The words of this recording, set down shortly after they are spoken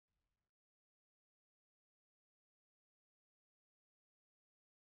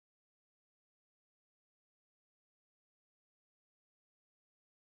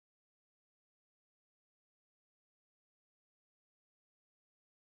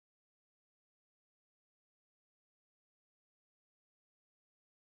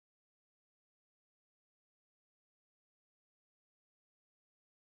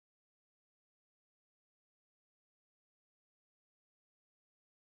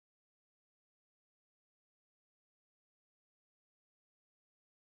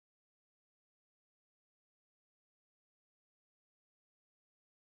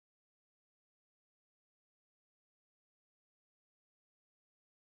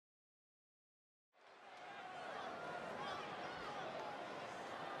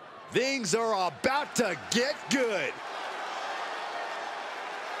Things are about to get good.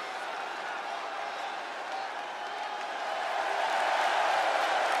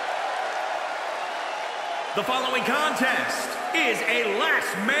 The following contest is a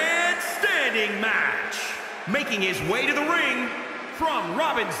last man standing match. Making his way to the ring from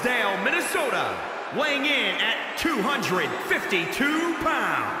Robbinsdale, Minnesota, weighing in at 252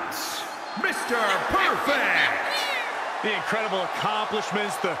 pounds, Mr. Perfect. The incredible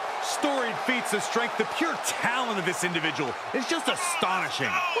accomplishments, the storied feats of strength, the pure talent of this individual is just astonishing.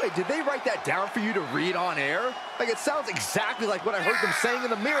 Wait, did they write that down for you to read on air? Like, it sounds exactly like what I heard them saying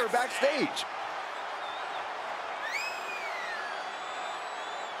in the mirror backstage.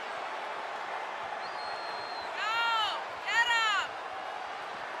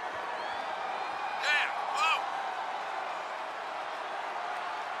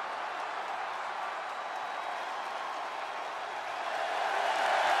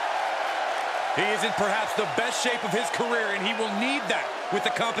 He is in perhaps the best shape of his career, and he will need that with the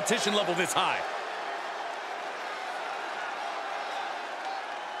competition level this high.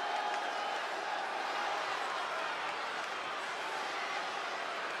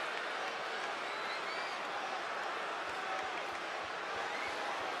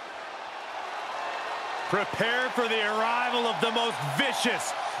 Prepare for the arrival of the most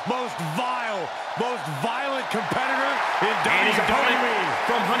vicious, most vile, most violent competitor in WWE. And his opponent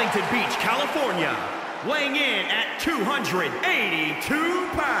from Huntington Beach, California, weighing in at 282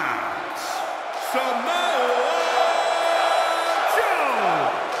 pounds, Samoa Joe.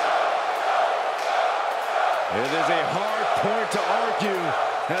 It is a hard point to argue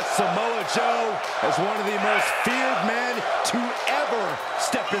that Samoa Joe is one of the most feared men to ever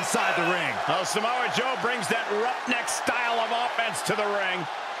step inside the ring. Well, Samoa Joe brings that roughneck style of offense to the ring.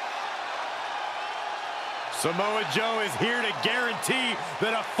 Samoa Joe is here to guarantee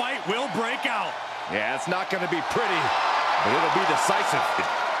that a fight will break out. Yeah, it's not going to be pretty, but it'll be decisive.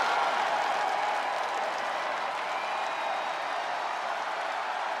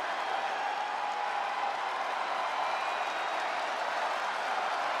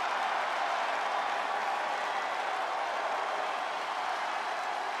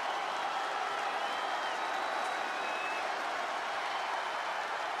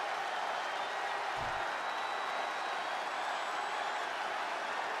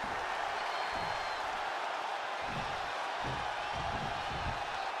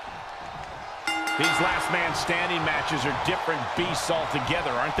 These last man standing matches are different beasts altogether,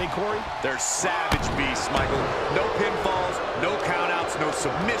 aren't they, Corey? They're savage beasts, Michael. No pinfalls, no countouts, no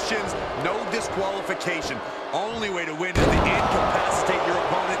submissions, no disqualification. Only way to win is to incapacitate your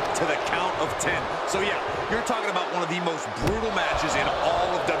opponent to the count of 10. So yeah, you're talking about one of the most brutal matches in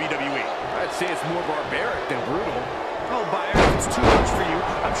all of WWE. I'd say it's more barbaric than brutal. Oh, Byron, if it's too much for you,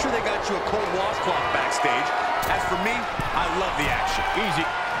 I'm sure they got you a cold washcloth backstage. As for me, I love the action. Easy.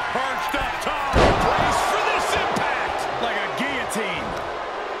 Perched up top. Brace for this impact. Like a guillotine.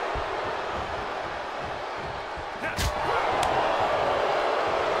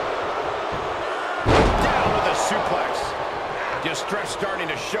 Down with a suplex. Distress starting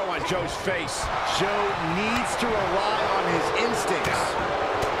to show on Joe's face. Joe needs to rely on his instincts.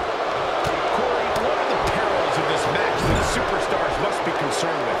 Corey, what are the perils of this match that the superstars must be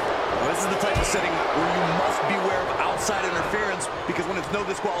concerned with? Well, this is the type of setting where you must beware of outside interference, because when it's no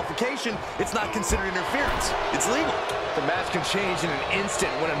disqualification, it's not considered interference. It's legal. The match can change in an instant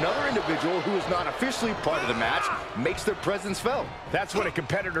when another individual who is not officially part of the match makes their presence felt. That's when a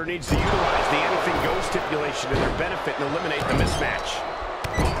competitor needs to utilize the anything goes stipulation to their benefit and eliminate the mismatch.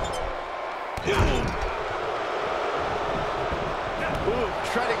 Ooh,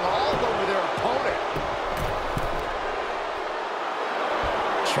 treading all over their opponent.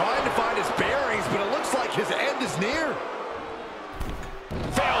 Trying to find his bearings, but it looks like his end is near.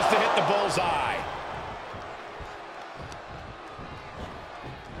 Fails to hit the bullseye.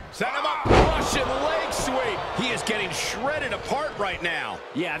 Set him up. Russian leg sweep. He is getting shredded apart right now.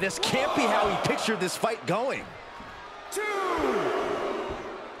 Yeah, this can't be how he pictured this fight going. 2, 3,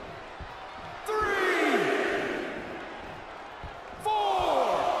 4.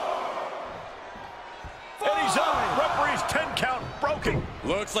 And he's up. Referee's 10 count broken.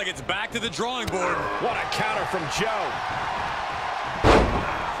 Looks like it's back to the drawing board. What a counter from Joe.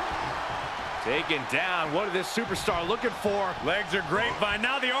 Taken down. What is this superstar looking for? Legs are grapevine.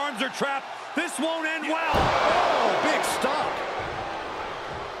 Now the arms are trapped. This won't end well. Oh, big stop.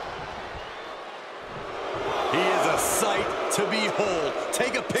 He is a sight to behold.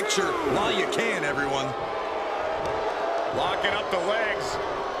 Take a picture while you can, everyone. Locking up the legs.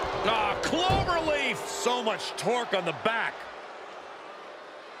 Ah, cloverleaf. So much torque on the back.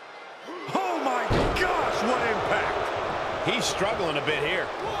 Oh my gosh, what impact! He's struggling a bit here.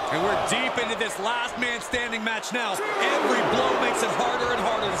 And we're deep into this last man standing match now. Every blow makes it harder and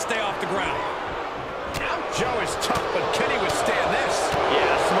harder to stay off the ground. Now Joe is tough, but can he withstand this?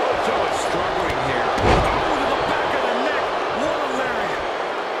 Yeah, Samoa Joe is struggling here. Oh, to the back of the neck. What a lariat.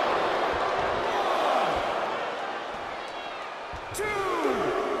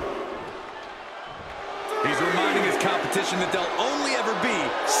 1, 2. He's reminding his competition that they'll only ever be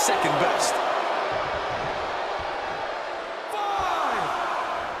second best. 5.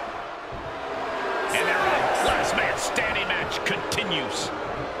 And their last man standing match continues.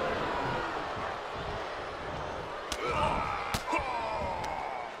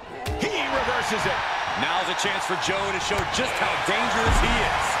 He reverses it. Now's a chance for Joe to show just how dangerous he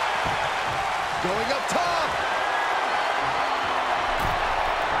is. Going up top.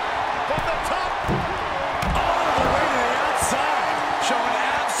 From the top. All the way to the outside. Showing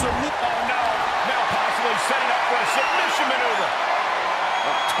absolute... Oh no, now possibly setting up for a submission maneuver.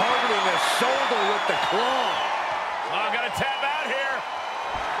 Targeting the shoulder with the claw. Oh, got a tap out here.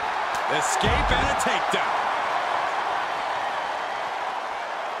 Escape and a takedown.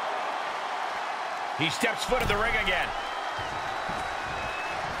 He steps foot in the ring again.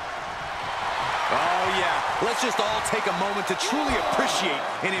 Oh yeah, let's just all take a moment to truly appreciate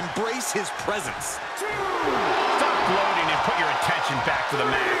and embrace his presence. 2. Stop gloating and put your attention back to the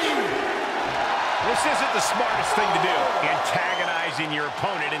match. This isn't the smartest thing to do, antagonizing your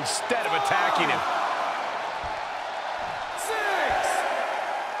opponent instead of attacking him. 6.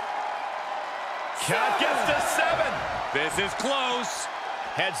 Count gets to 7. This is close.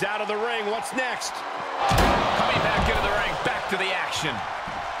 Heads out of the ring. What's next? Coming back into the ring. Back to the action.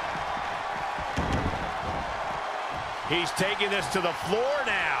 He's taking this to the floor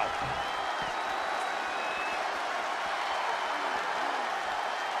now.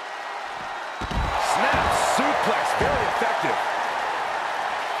 Snap suplex. Very effective.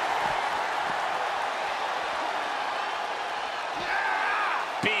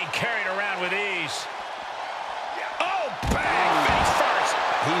 Being carried around with ease. Oh, bang! Face first.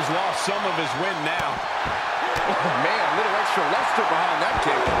 He's lost some of his wind now. Oh, man, a little extra luster behind that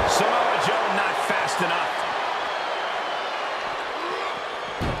kick. Samoa Joe not fast enough.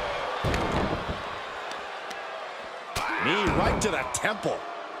 Knee right to the temple.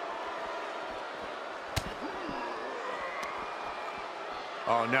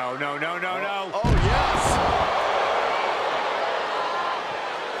 Oh, no, no, no, no, no. Oh, yes.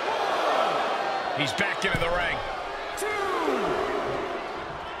 He's back into the ring. 2.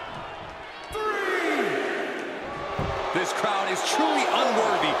 3. This crowd is truly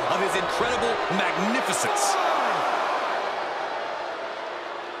unworthy of his incredible magnificence.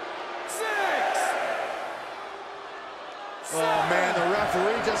 6. Oh, man, the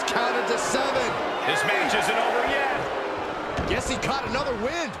referee just counted to 7. This match isn't over yet. Guess he caught another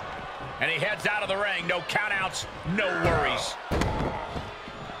wind. And he heads out of the ring. No countouts, no worries.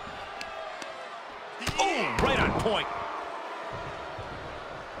 Oh, right on point.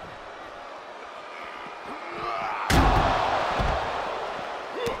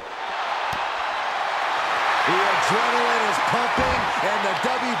 The adrenaline is pumping, and the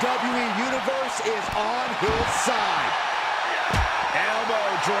WWE Universe is on his side. Elbow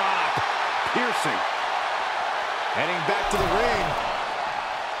drop. Piercing. Heading back to the ring.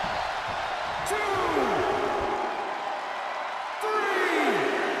 2. 3,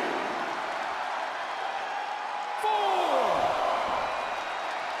 4,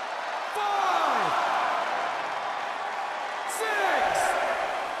 5, 6.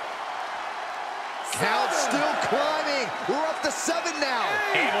 Count still climbing. We're up to 7 now.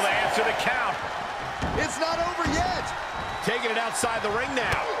 Able to answer the count. It's not over yet. Taking it outside the ring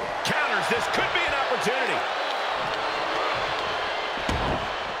now. Counters. This could be an opportunity.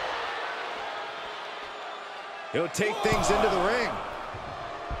 He'll take things into the ring.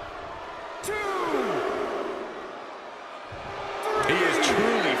 2. He is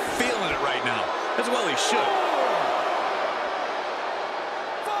truly feeling it right now. As well he should.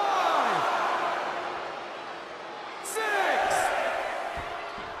 5, 6.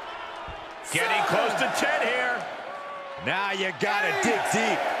 Getting close to 10 here. Now you gotta dig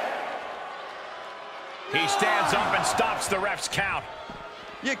deep. He stands up and stops the ref's count.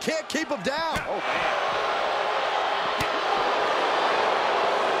 You can't keep him down.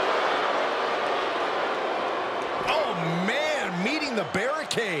 Oh, man, meeting the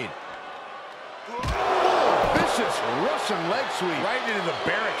barricade. Oh, vicious Russian leg sweep. Right into the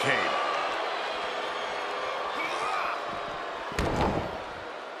barricade.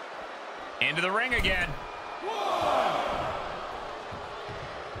 Into the ring again. 1,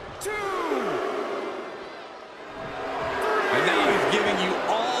 And now he's giving you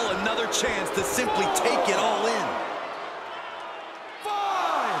all another chance to simply take it all in.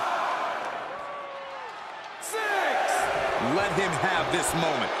 5, 6. Let him have this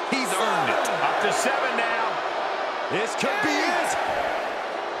moment. He's earned it. Up to 7 now. This could be it.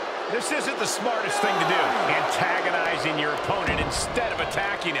 This isn't the smartest thing to do, antagonizing your opponent instead of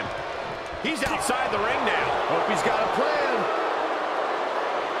attacking him. He's outside the ring now. Hope he's got a plan.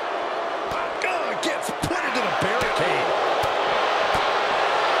 Gets put into the barricade.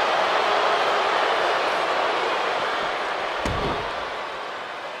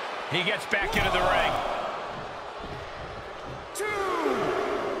 He gets back into the ring. 2.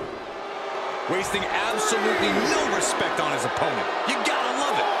 Wasting absolutely no respect on his opponent. You gotta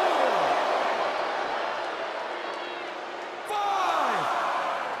love it. 5,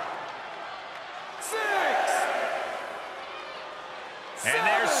 6. And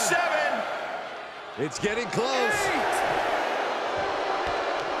there's 7. It's getting close. 8.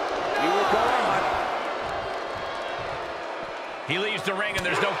 He will go on. He leaves the ring, and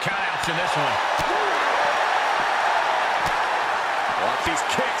there's no countouts in this one. Watch these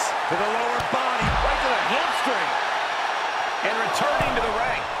kicks to the lower body, right to the hamstring. And returning to the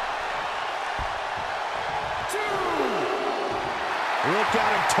ring. 2. Look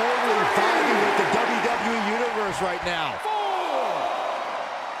at him totally vibing with the WWE Universe right now. 4,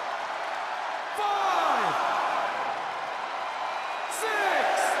 5, 6.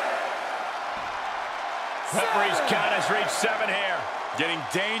 Referee's count has reached 7 here. Getting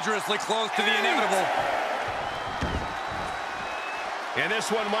dangerously close to the inevitable. And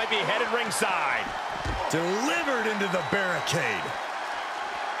this one might be headed ringside. Delivered into the barricade.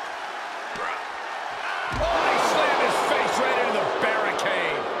 Oh, he slammed his face right into the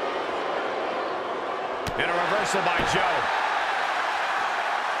barricade. And a reversal by Joe.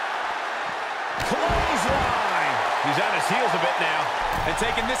 Clothesline. He's on his heels a bit now. And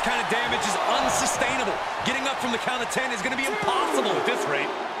taking this kind of damage is unsustainable. Getting up from the count of 10 is going to be impossible at this rate.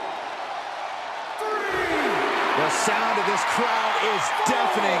 3. The sound of this crowd is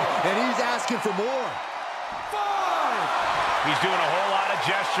deafening, and he's asking for more. 5. He's doing a whole lot of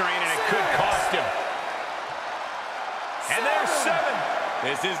gesturing, and it could cost him. And there's 7.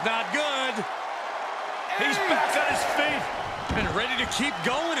 This is not good. He's back on his feet. And ready to keep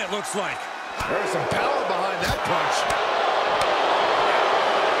going, it looks like. There's some power behind that punch.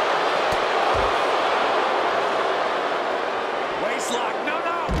 Waistlock, no.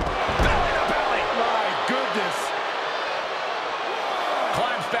 Belly to belly. My goodness.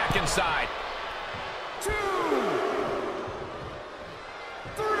 Climbs back inside. 2, 3.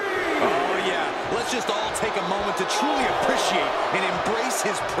 Oh, yeah. Let's just all take a moment to truly appreciate and embrace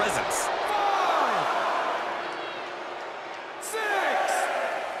his presence. 5, 6.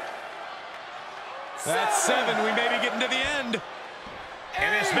 That's 7. We may be getting to the end.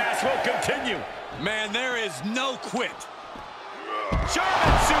 And this match will continue. Man, there is no quit.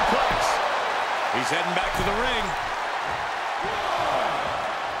 German suplex. He's heading back to the ring.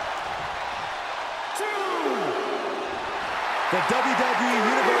 2. The WWE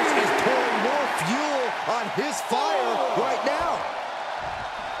Universe is pouring more fuel on his fire right now.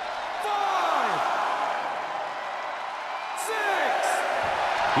 5, 6.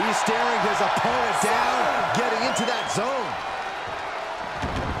 He's staring his opponent down, getting into that zone.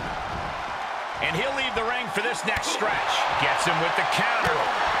 And he'll leave the ring for this next stretch. Gets him with the counter.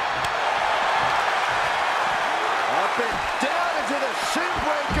 Up and down into the shin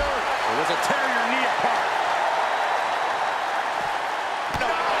breaker. It was a tear your knee apart. No,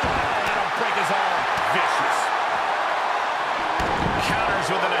 that'll break his arm. Vicious. Counters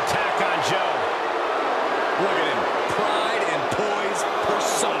with an attack on Joe. Look at him. Pride and poise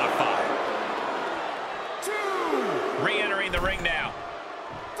personified. 2, Re-entering the ring now.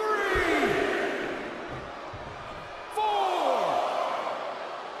 3, 4,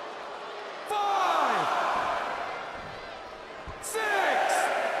 5, 6.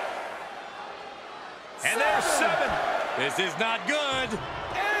 And there's 7. This is not good.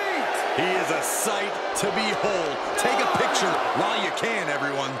 8. He is a sight to behold. Take a picture while you can,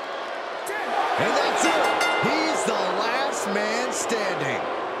 everyone. 10. And that's it. He's the last man standing.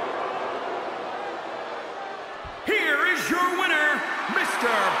 Here is your winner, Mr.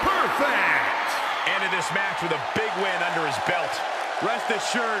 Perfect. Ended this match with a big win under his belt. Rest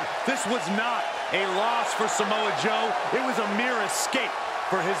assured, this was not a loss for Samoa Joe. It was a mere escape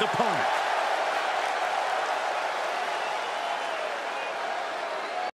for his opponent.